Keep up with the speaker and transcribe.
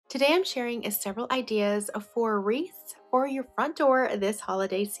Today I'm sharing several ideas for wreaths for your front door this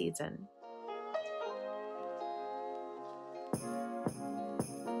holiday season.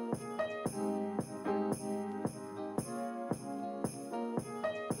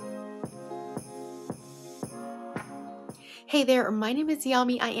 Hey there, my name is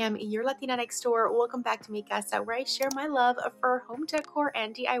Yami. I am your Latina next door. Welcome back to Mi Casa, where I share my love for home decor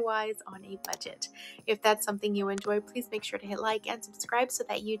and DIYs on a budget. If that's something you enjoy, please make sure to hit like and subscribe so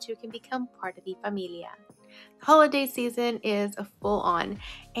that you too can become part of the familia. The holiday season is full on,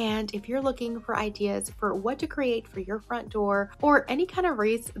 and if you're looking for ideas for what to create for your front door or any kind of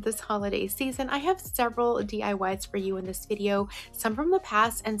wreaths this holiday season, I have several DIYs for you in this video, some from the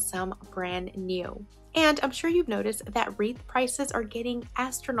past and some brand new. And I'm sure you've noticed that wreath prices are getting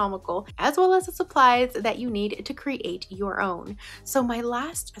astronomical, as well as the supplies that you need to create your own. So my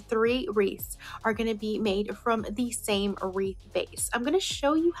last 3 wreaths are going to be made from the same wreath base. I'm going to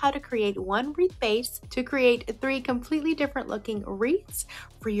show you how to create one wreath base to create 3 completely different looking wreaths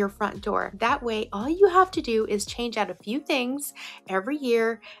for your front door. That way, all you have to do is change out a few things every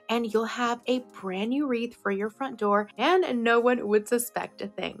year and you'll have a brand new wreath for your front door and no one would suspect a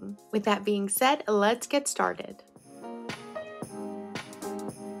thing. With that being said, let's get started.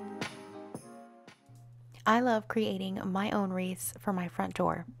 I love creating my own wreaths for my front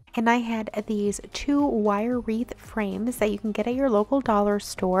door. And I had these 2 wire wreath frames that you can get at your local dollar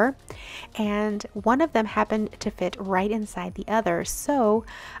store. And one of them happened to fit right inside the other. So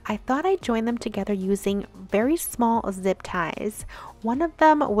I thought I'd join them together using very small zip ties. One of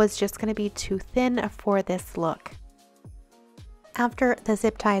them was just going to be too thin for this look. After the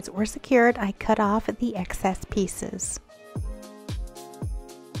zip ties were secured, I cut off the excess pieces.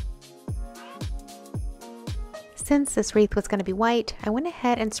 Since this wreath was going to be white, I went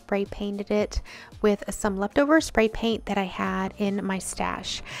ahead and spray painted it with some leftover spray paint that I had in my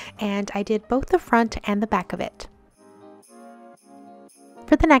stash, and I did both the front and the back of it.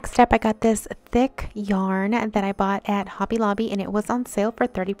 For the next step, I got this thick yarn that I bought at Hobby Lobby, and it was on sale for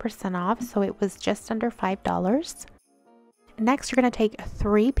 30% off, so it was just under $5. Next, you're going to take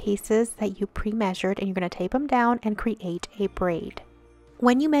 3 pieces that you pre-measured and you're going to tape them down and create a braid.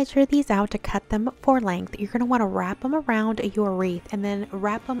 When you measure these out to cut them for length, you're going to want to wrap them around your wreath and then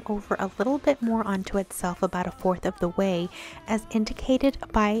wrap them over a little bit more onto itself, about 1/4 of the way, as indicated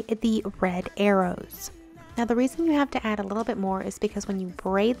by the red arrows. Now, the reason you have to add a little bit more is because when you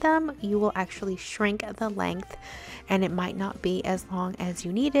braid them, you will actually shrink the length and it might not be as long as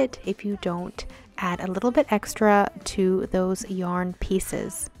you need it if you don't add a little bit extra to those yarn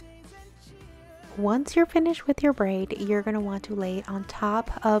pieces. Once you're finished with your braid, you're going to want to lay it on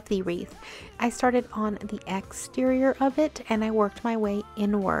top of the wreath. I started on the exterior of it and I worked my way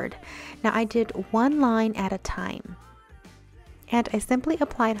inward. Now, I did 1 line at a time. And I simply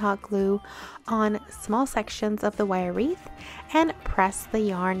applied hot glue on small sections of the wire wreath and pressed the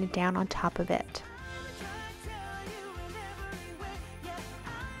yarn down on top of it.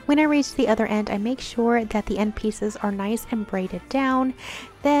 When I reach the other end, I make sure that the end pieces are nice and braided down.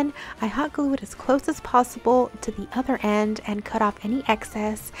 Then I hot glue it as close as possible to the other end and cut off any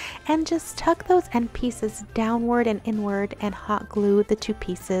excess and just tuck those end pieces downward and inward and hot glue the 2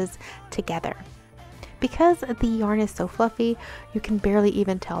 pieces together. Because the yarn is so fluffy, you can barely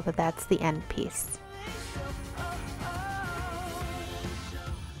even tell that that's the end piece.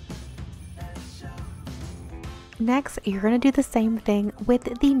 Next, you're going to do the same thing with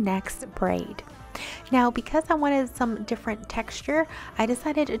the next braid. Now, because I wanted some different texture, I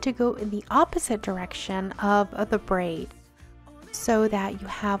decided to go in the opposite direction of the braid, so that you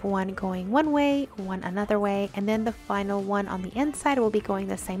have one going one way, one another way, and then the final one on the inside will be going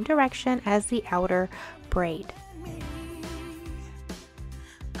the same direction as the outer braid.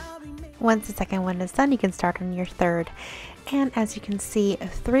 Once the second one is done, you can start on your third. And as you can see,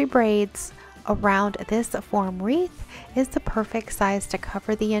 3 braids around this form wreath is the perfect size to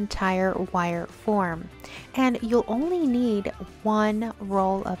cover the entire wire form. And you'll only need 1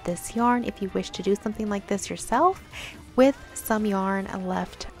 roll of this yarn if you wish to do something like this yourself, with some yarn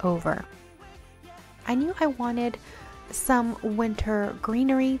left over. I knew I wanted some winter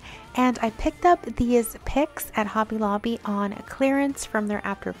greenery, and I picked up these picks at Hobby Lobby on clearance from their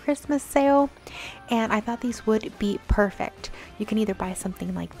after Christmas sale, and I thought these would be perfect. You can either buy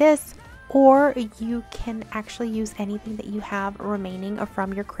something like this, or you can actually use anything that you have remaining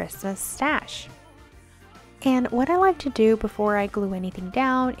from your Christmas stash. And what I like to do before I glue anything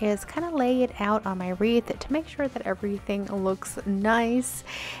down is kind of lay it out on my wreath to make sure that everything looks nice,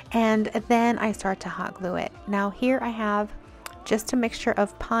 and then I start to hot glue it. Now here I have just a mixture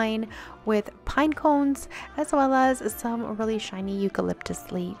of pine with pine cones as well as some really shiny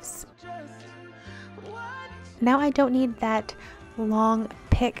eucalyptus leaves. Now I don't need that long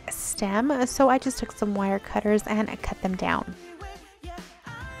pick stem, so I just took some wire cutters and cut them down.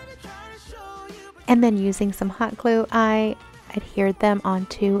 And then using some hot glue, I adhered them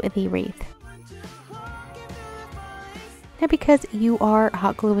onto the wreath. Now because you are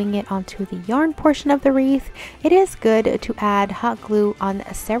hot gluing it onto the yarn portion of the wreath, it is good to add hot glue on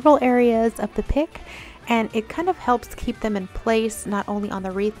several areas of the pick, and it kind of helps keep them in place, not only on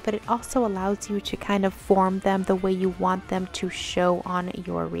the wreath, but it also allows you to kind of form them the way you want them to show on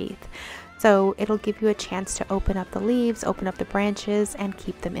your wreath. So it'll give you a chance to open up the leaves, open up the branches, and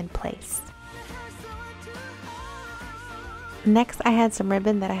keep them in place. Next, I had some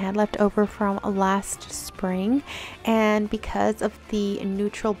ribbon that I had left over from last spring, and because of the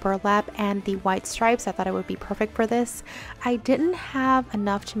neutral burlap and the white stripes, I thought it would be perfect for this. I didn't have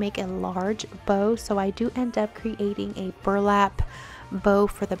enough to make a large bow, so I do end up creating a burlap bow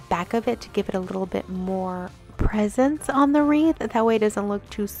for the back of it to give it a little bit more presence on the wreath. That way it doesn't look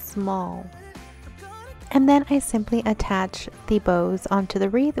too small. And then I simply attach the bows onto the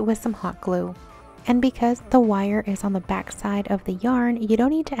wreath with some hot glue. And because the wire is on the back side of the yarn, you don't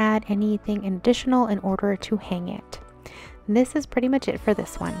need to add anything additional in order to hang it. And this is pretty much it for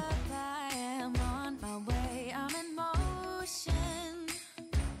this one.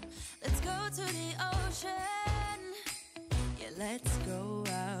 Let's go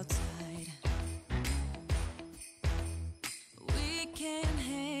outside. We can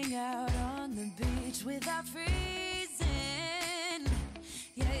hang out on the beach without freezing.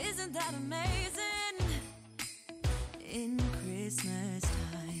 Yeah, isn't that amazing? In Christmas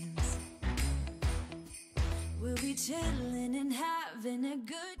times, we'll be chilling and having a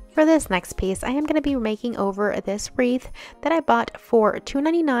good. For this next piece, I am going to be making over this wreath that I bought for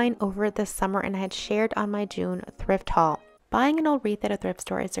 $2.99 over the summer, and I had shared on my June thrift haul. Buying an old wreath at a thrift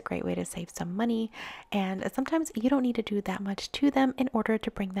store is a great way to save some money, and sometimes you don't need to do that much to them in order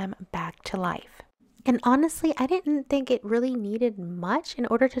to bring them back to life. And honestly, I didn't think it really needed much in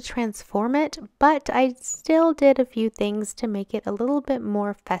order to transform it, but I still did a few things to make it a little bit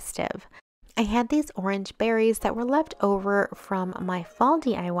more festive. I had these orange berries that were left over from my fall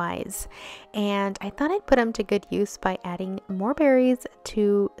DIYs, and I thought I'd put them to good use by adding more berries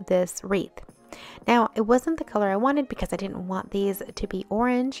to this wreath. Now, it wasn't the color I wanted because I didn't want these to be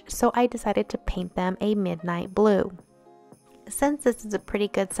orange, so I decided to paint them a midnight blue. Since this is a pretty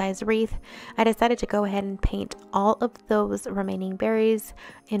good size wreath, I decided to go ahead and paint all of those remaining berries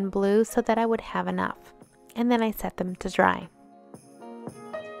in blue so that I would have enough. And then I set them to dry.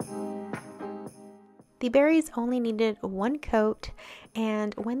 The berries only needed one coat,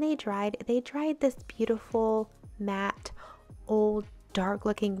 and when they dried this beautiful matte old dark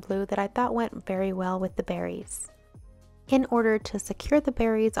looking blue that I thought went very well with the berries. In order to secure the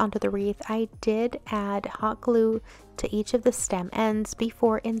berries onto the wreath, I did add hot glue to each of the stem ends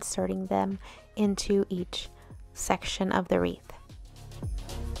before inserting them into each section of the wreath.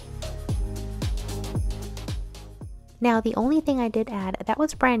 Now, the only thing I did add that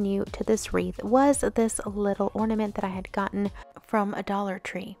was brand new to this wreath was this little ornament that I had gotten from a Dollar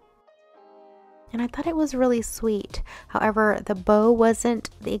Tree. And I thought it was really sweet. However, the bow wasn't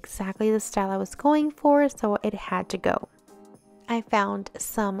exactly the style I was going for, so it had to go. I found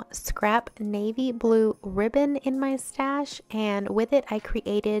some scrap navy blue ribbon in my stash, and with it I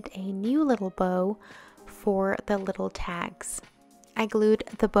created a new little bow for the little tags. I glued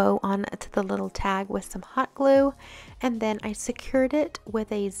the bow onto the little tag with some hot glue, and then I secured it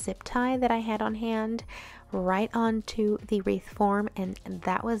with a zip tie that I had on hand right onto the wreath form, and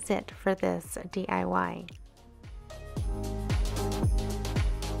that was it for this DIY.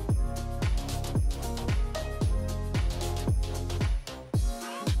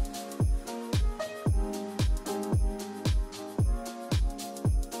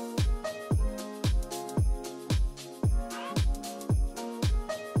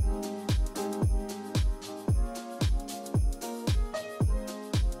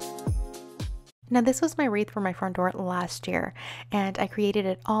 Now, this was my wreath for my front door last year, and I created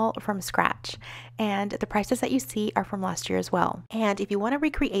it all from scratch. And the prices that you see are from last year as well. And if you want to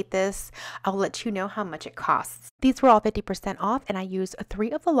recreate this, I'll let you know how much it costs. These were all 50% off, and I used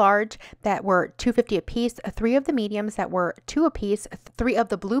 3 of the large that were $2.50 a piece, 3 of the mediums that were $2 a piece, 3 of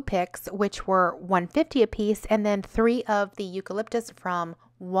the blue picks, which were $1.50 a piece, and then 3 of the eucalyptus from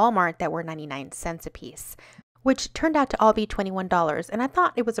Walmart that were 99 cents a piece, which turned out to all be $21, and I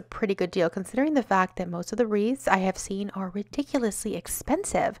thought it was a pretty good deal considering the fact that most of the wreaths I have seen are ridiculously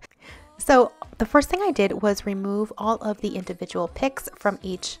expensive. So the first thing I did was remove all of the individual picks from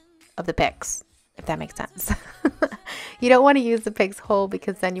each of the picks, if that makes sense. You don't want to use the picks whole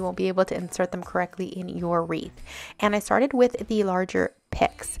because then you won't be able to insert them correctly in your wreath. And I started with the larger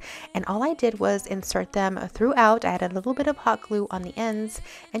picks, and all I did was insert them throughout. I added a little bit of hot glue on the ends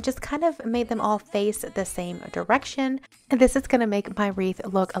and just kind of made them all face the same direction. And this is going to make my wreath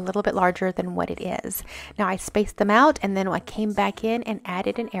look a little bit larger than what it is. Now I spaced them out, and then I came back in and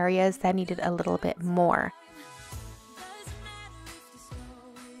added in areas that needed a little bit more.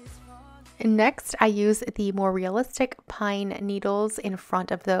 Next, I use the more realistic pine needles in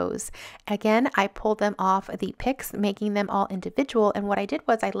front of those. Again, I pulled them off the picks, making them all individual. And what I did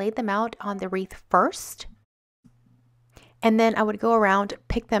was I laid them out on the wreath first. And then I would go around,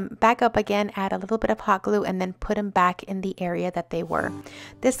 pick them back up again, add a little bit of hot glue, and then put them back in the area that they were.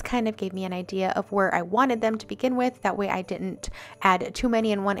 This kind of gave me an idea of where I wanted them to begin with. That way I didn't add too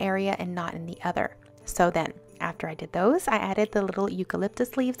many in one area and not in the other. So then, after I did those, I added the little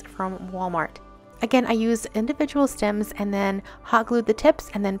eucalyptus leaves from Walmart. Again, I used individual stems and then hot glued the tips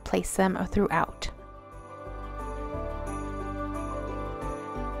and then placed them throughout.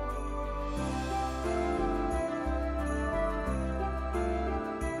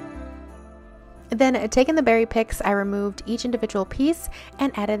 Then, taking the berry picks, I removed each individual piece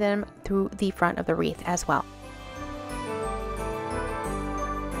and added them through the front of the wreath as well.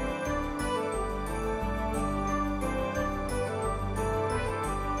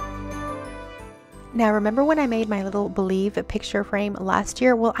 Now, remember when I made my little Believe picture frame last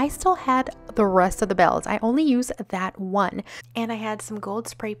year? Well, I still had the rest of the bells. I only used that one. And I had some gold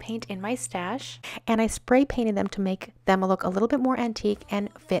spray paint in my stash, and I spray painted them to make them look a little bit more antique and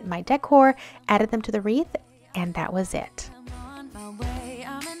fit my decor, added them to the wreath, and that was it. I'm on my way,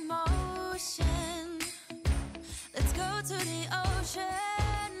 I'm in motion. Let's go to the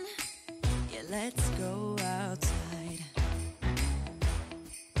ocean. Yeah, let's go outside.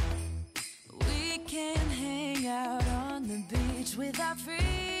 We can hang out on the beach without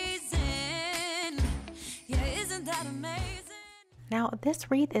freezing. Yeah, isn't that amazing? Now, this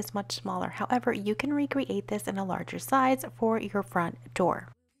wreath is much smaller. However, you can recreate this in a larger size for your front door.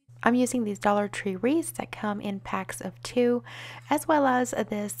 I'm using these Dollar Tree wreaths that come in packs of 2, as well as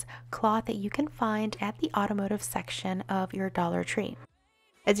this cloth that you can find at the automotive section of your Dollar Tree.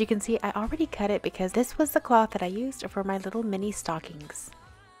 As you can see, I already cut it because this was the cloth that I used for my little mini stockings.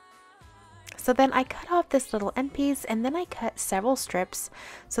 So then I cut off this little end piece, and then I cut several strips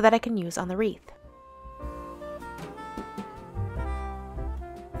so that I can use on the wreath.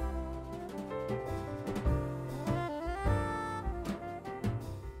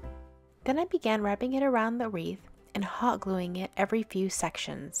 Then I began wrapping it around the wreath and hot gluing it every few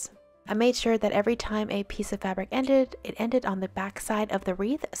sections. I made sure that every time a piece of fabric ended, it ended on the back side of the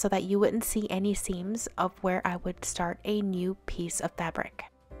wreath so that you wouldn't see any seams of where I would start a new piece of fabric.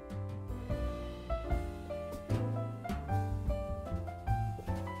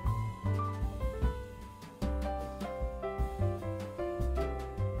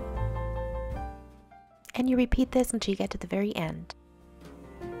 And you repeat this until you get to the very end.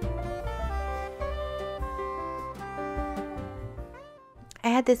 I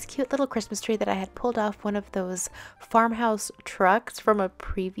had this cute little Christmas tree that I had pulled off one of those farmhouse trucks from a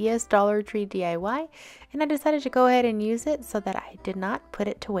previous Dollar Tree DIY, and I decided to go ahead and use it so that I did not put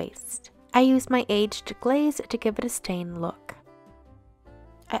it to waste. I used my aged glaze to give it a stained look.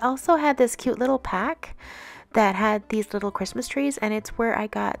 I also had this cute little pack that had these little Christmas trees, and it's where I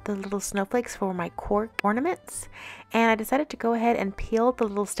got the little snowflakes for my cork ornaments. And I decided to go ahead and peel the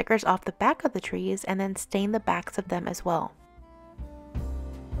little stickers off the back of the trees and then stain the backs of them as well.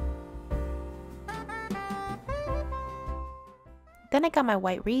 Then I got my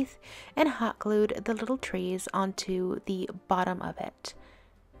white wreath and hot glued the little trees onto the bottom of it.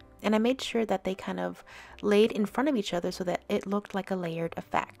 And I made sure that they kind of laid in front of each other so that it looked like a layered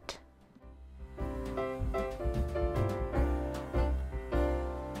effect.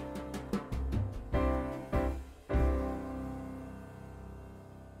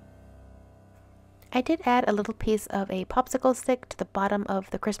 I did add a little piece of a popsicle stick to the bottom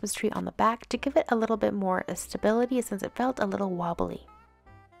of the Christmas tree on the back to give it a little bit more stability since it felt a little wobbly.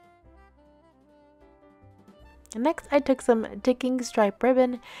 Next, I took some ticking stripe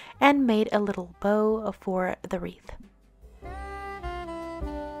ribbon and made a little bow for the wreath.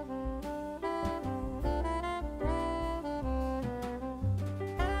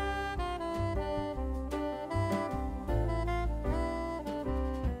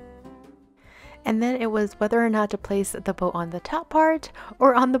 And then it was whether or not to place the bow on the top part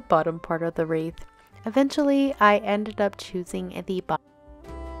or on the bottom part of the wreath. Eventually, I ended up choosing the bottom.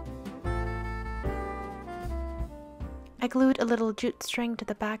 I glued a little jute string to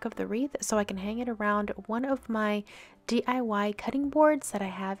the back of the wreath so I can hang it around one of my DIY cutting boards that I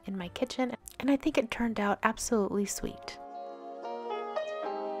have in my kitchen, and I think it turned out absolutely sweet.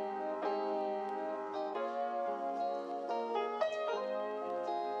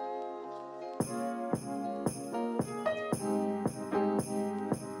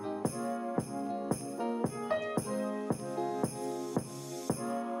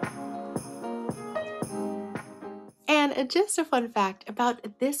 And just a fun fact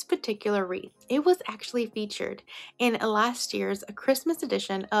about this particular wreath, it was actually featured in last year's Christmas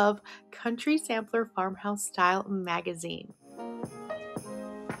edition of Country Sampler Farmhouse Style magazine.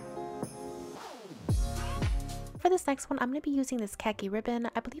 For this next one, I'm going to be using this khaki ribbon.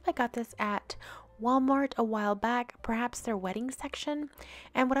 I believe I got this at Walmart a while back, perhaps their wedding section.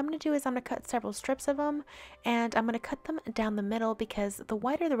 And what I'm going to do is I'm going to cut several strips of them, and I'm going to cut them down the middle because the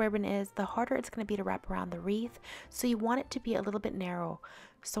wider the ribbon is, the harder it's going to be to wrap around the wreath. So you want it to be a little bit narrow.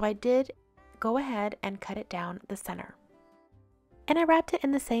 So I did go ahead and cut it down the center. And I wrapped it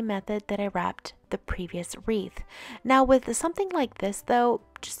in the same method that I wrapped the previous wreath. Now with something like this though,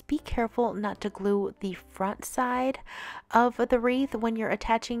 just be careful not to glue the front side of the wreath when you're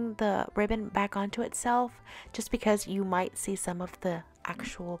attaching the ribbon back onto itself, just because you might see some of the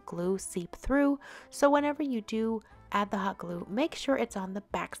actual glue seep through. So whenever you do add the hot glue, make sure it's on the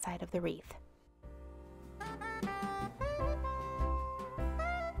back side of the wreath.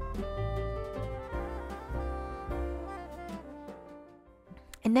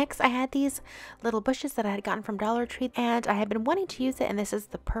 And next I had these little bushes that I had gotten from Dollar Tree, and I had been wanting to use it, and this is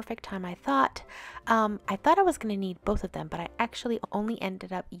the perfect time I thought. I thought I was going to need both of them, but I actually only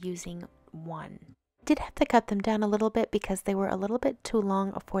ended up using one. Did have to cut them down a little bit because they were a little bit too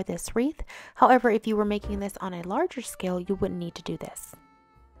long for this wreath. However, if you were making this on a larger scale, you wouldn't need to do this.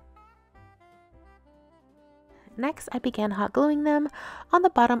 Next, I began hot gluing them on the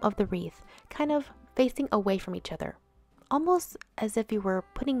bottom of the wreath, kind of facing away from each other. Almost as if you were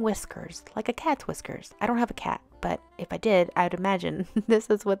putting whiskers, like a cat's whiskers. I don't have a cat, but if I did, I'd imagine this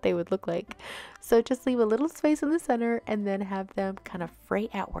is what they would look like. So just leave a little space in the center and then have them kind of fray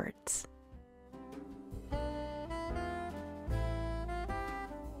outwards.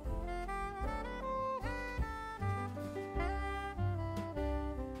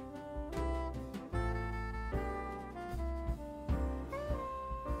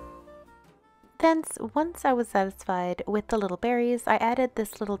 Then once I was satisfied with the little berries, I added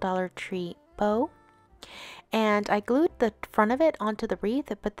this little Dollar Tree bow, and I glued the front of it onto the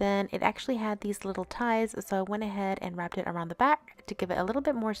wreath, but then it actually had these little ties, so I went ahead and wrapped it around the back to give it a little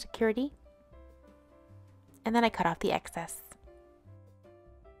bit more security, and then I cut off the excess.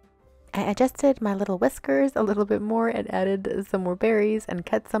 I adjusted my little whiskers a little bit more and added some more berries and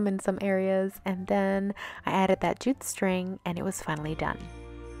cut some in some areas, and then I added that jute string, and it was finally done.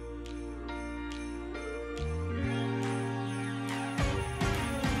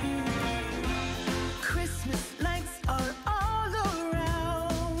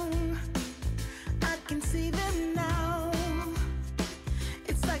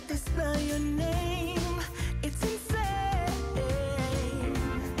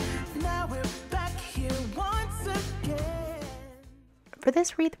 For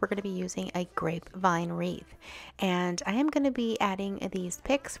this wreath, we're going to be using a grapevine wreath, and I am going to be adding these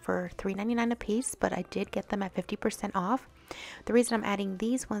picks for $3.99 a piece, but I did get them at 50% off. The reason I'm adding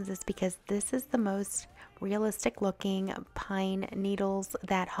these ones is because this is the most realistic looking pine needles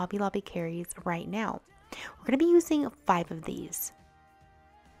that Hobby Lobby carries right now. We're going to be using 5 of these.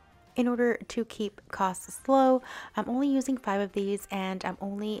 In order to keep costs low, I'm only using 5 of these, and I'm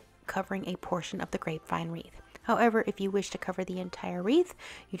only covering a portion of the grapevine wreath. However, if you wish to cover the entire wreath,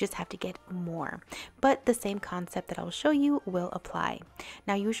 you just have to get more. But the same concept that I'll show you will apply.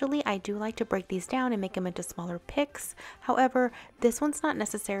 Now, usually I do like to break these down and make them into smaller picks. However, this one's not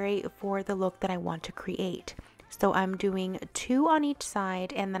necessary for the look that I want to create. So I'm doing 2 on each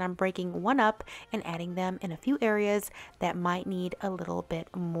side, and then I'm breaking one up and adding them in a few areas that might need a little bit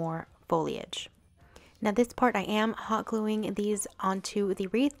more foliage. Now this part I am hot gluing these onto the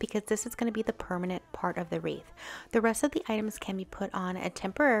wreath because this is going to be the permanent part of the wreath. The rest of the items can be put on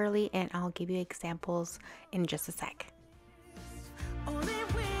temporarily, and I'll give you examples in just a sec.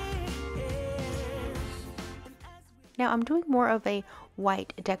 Now I'm doing more of a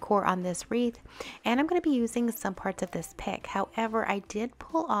white decor on this wreath, and I'm going to be using some parts of this pick. However, I did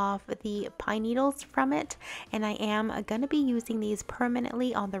pull off the pine needles from it, and I am going to be using these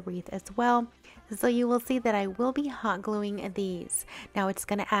permanently on the wreath as well. So you will see that I will be hot gluing these. Now it's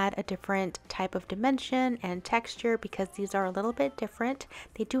going to add a different type of dimension and texture because these are a little bit different.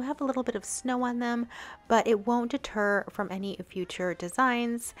 They do have a little bit of snow on them, but it won't deter from any future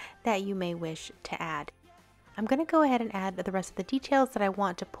designs that you may wish to add. I'm going to go ahead and add the rest of the details that I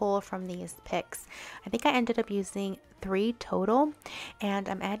want to pull from these pics. I think I ended up using 3 total, and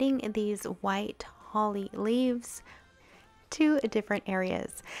I'm adding these white holly leaves to different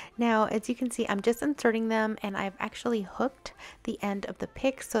areas. Now, as you can see, I'm just inserting them, and I've actually hooked the end of the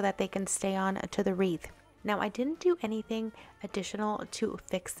pic so that they can stay on to the wreath. Now, I didn't do anything additional to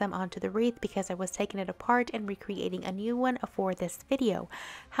fix them onto the wreath because I was taking it apart and recreating a new one for this video.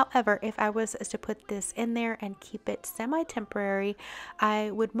 However, if I was to put this in there and keep it semi-temporary,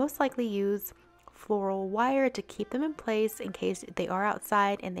 I would most likely use floral wire to keep them in place in case they are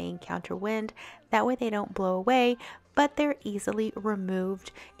outside and they encounter wind. That way they don't blow away, but they're easily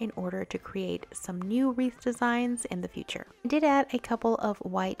removed in order to create some new wreath designs in the future. I did add a couple of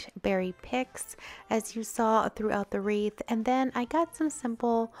white berry picks as you saw throughout the wreath, and then I got some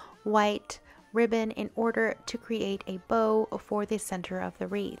simple white ribbon in order to create a bow for the center of the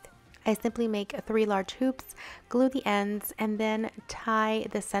wreath. I simply make 3 large hoops, glue the ends, and then tie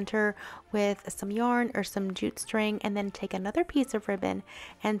the center with some yarn or some jute string, and then take another piece of ribbon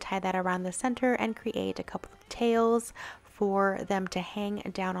and tie that around the center and create a couple of tails for them to hang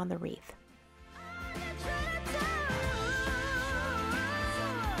down on the wreath.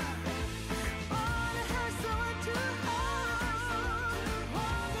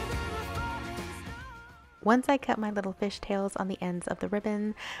 Once I cut my little fishtails on the ends of the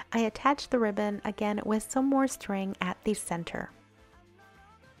ribbon, I attached the ribbon again with some more string at the center.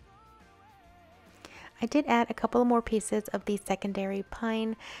 I did add a couple more pieces of the secondary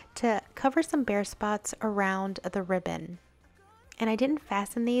pine to cover some bare spots around the ribbon. And I didn't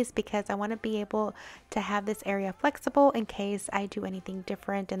fasten these because I want to be able to have this area flexible in case I do anything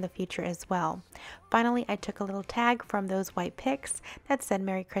different in the future as well. Finally, I took a little tag from those white pics that said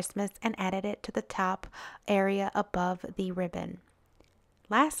Merry Christmas and added it to the top area above the ribbon.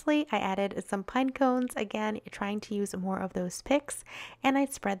 Lastly, I added some pine cones, again trying to use more of those pics, and I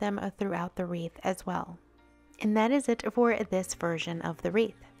spread them throughout the wreath as well. And that is it for this version of the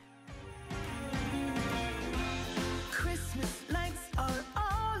wreath.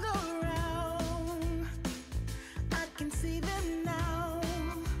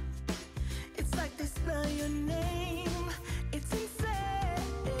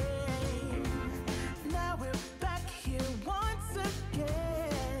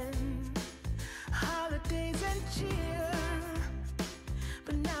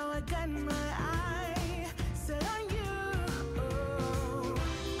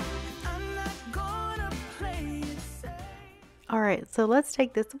 Alright, so let's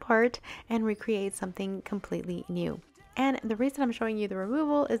take this apart and recreate something completely new. And the reason I'm showing you the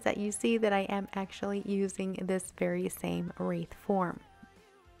removal is that you see that I am actually using this very same wreath form.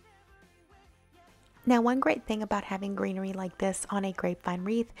 Now, one great thing about having greenery like this on a grapevine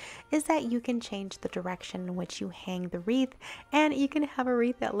wreath is that you can change the direction in which you hang the wreath, and you can have a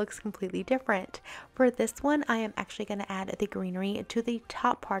wreath that looks completely different. For this one, I am actually going to add the greenery to the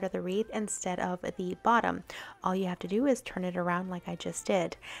top part of the wreath instead of the bottom. All you have to do is turn it around like I just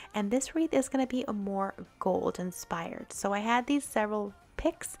did. And this wreath is going to be a more gold inspired. So I had these several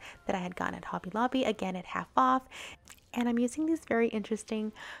picks that I had gotten at Hobby Lobby, again at half off, and I'm using these very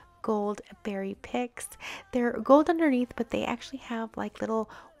interesting gold berry picks. They're gold underneath, but they actually have like little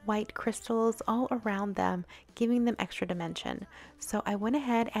white crystals all around them, giving them extra dimension. So I went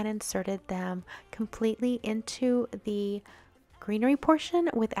ahead and inserted them completely into the greenery portion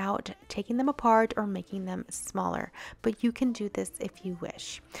without taking them apart or making them smaller, but you can do this if you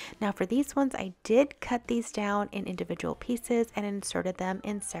wish. Now for these ones, I did cut these down in individual pieces and inserted them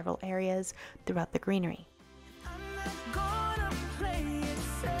in several areas throughout the greenery.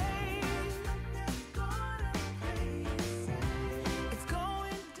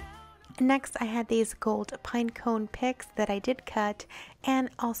 Next, I had these gold pine cone picks that I did cut and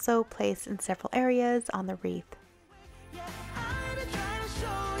also place in several areas on the wreath.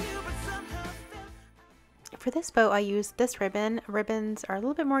 For this bow, I used this ribbon. Ribbons are a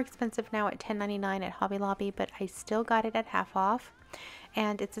little bit more expensive now at $10.99 at Hobby Lobby, but I still got it at half off.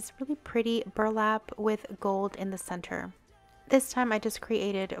 And it's this really pretty burlap with gold in the center. This time I just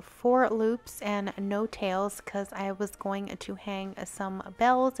created 4 loops and no tails because I was going to hang some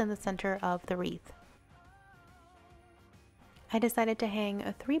bells in the center of the wreath. I decided to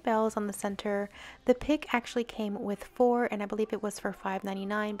hang 3 bells on the center. The pick actually came with 4, and I believe it was for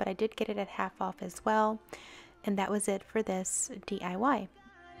 $5.99, but I did get it at half off as well. And that was it for this DIY.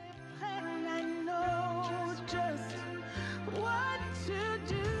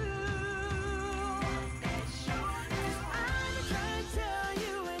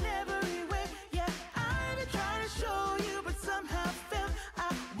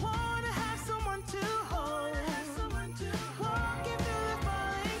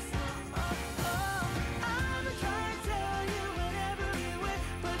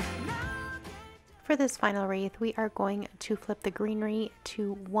 For this final wreath, we are going to flip the greenery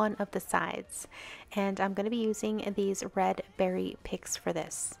to one of the sides, and I'm going to be using these red berry picks for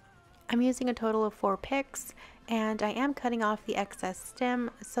this. I'm using a total of 4 picks, and I am cutting off the excess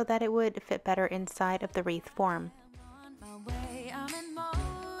stem so that it would fit better inside of the wreath form.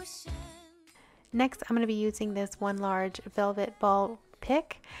 Next, I'm going to be using this one large velvet ball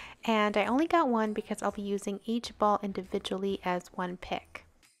pick, and I only got one because I'll be using each ball individually as one pick.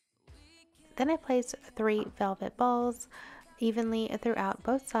 Then I place 3 velvet balls evenly throughout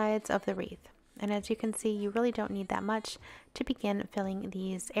both sides of the wreath. And as you can see, you really don't need that much to begin filling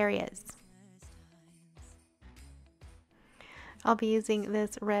these areas. I'll be using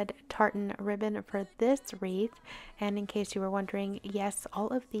this red tartan ribbon for this wreath. And in case you were wondering, yes, all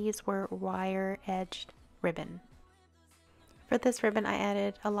of these were wire edged ribbon. For this ribbon, I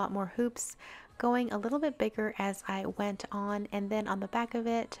added a lot more hoops, going a little bit bigger as I went on, and then on the back of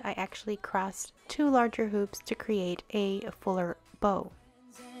it I actually crossed 2 larger hoops to create a fuller bow.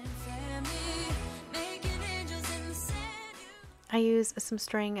 I used some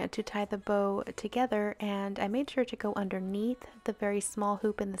string to tie the bow together, and I made sure to go underneath the very small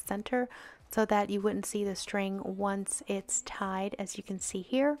hoop in the center so that you wouldn't see the string once it's tied, as you can see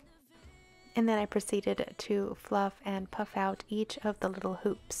here. And then I proceeded to fluff and puff out each of the little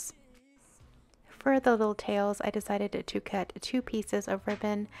hoops. For the little tails, I decided to cut 2 pieces of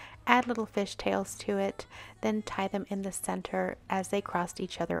ribbon, add little fish tails to it, then tie them in the center as they crossed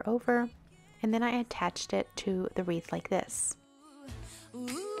each other over, and then I attached it to the wreath like this.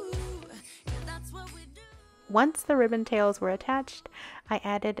 Once the ribbon tails were attached, I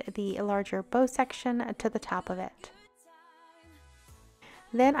added the larger bow section to the top of it.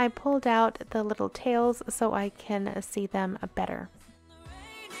 Then I pulled out the little tails so I can see them better.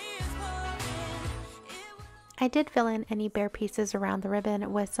 I did fill in any bare pieces around the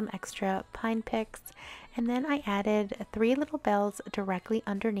ribbon with some extra pine picks, and then I added 3 little bells directly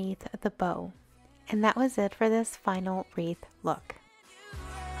underneath the bow. And that was it for this final wreath look.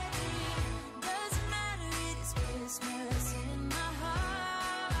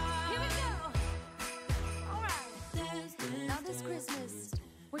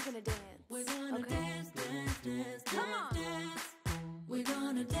 We're gonna dance. We're gonna dance, dance, dance. Come on. We're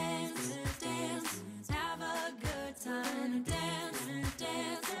gonna dance, dance. Have a good time. Dance,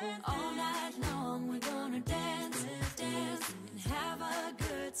 dance. All night long. We're gonna dance, dance. And have a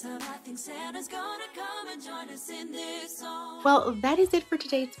good time. I think Santa's gonna come and join us in this song. Well, that is it for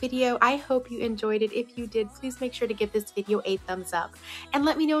today's video. I hope you enjoyed it. If you did, please make sure to give this video a thumbs up. And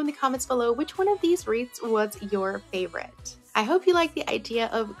let me know in the comments below which one of these wreaths was your favorite. I hope you like the idea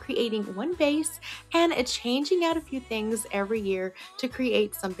of creating one base and changing out a few things every year to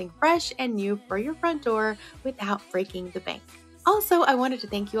create something fresh and new for your front door without breaking the bank. Also, I wanted to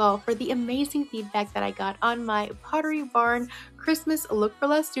thank you all for the amazing feedback that I got on my Pottery Barn Christmas Look for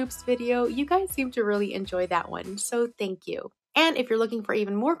Less Dupes video. You guys seem to really enjoy that one, so thank you. And if you're looking for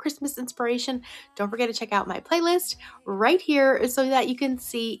even more Christmas inspiration, don't forget to check out my playlist right here so that you can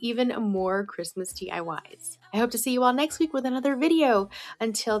see even more Christmas DIYs. I hope to see you all next week with another video.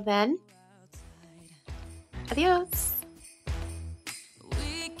 Until then, adios.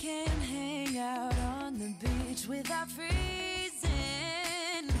 We can hang out on the beach without freezing.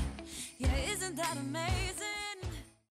 Yeah, isn't that amazing?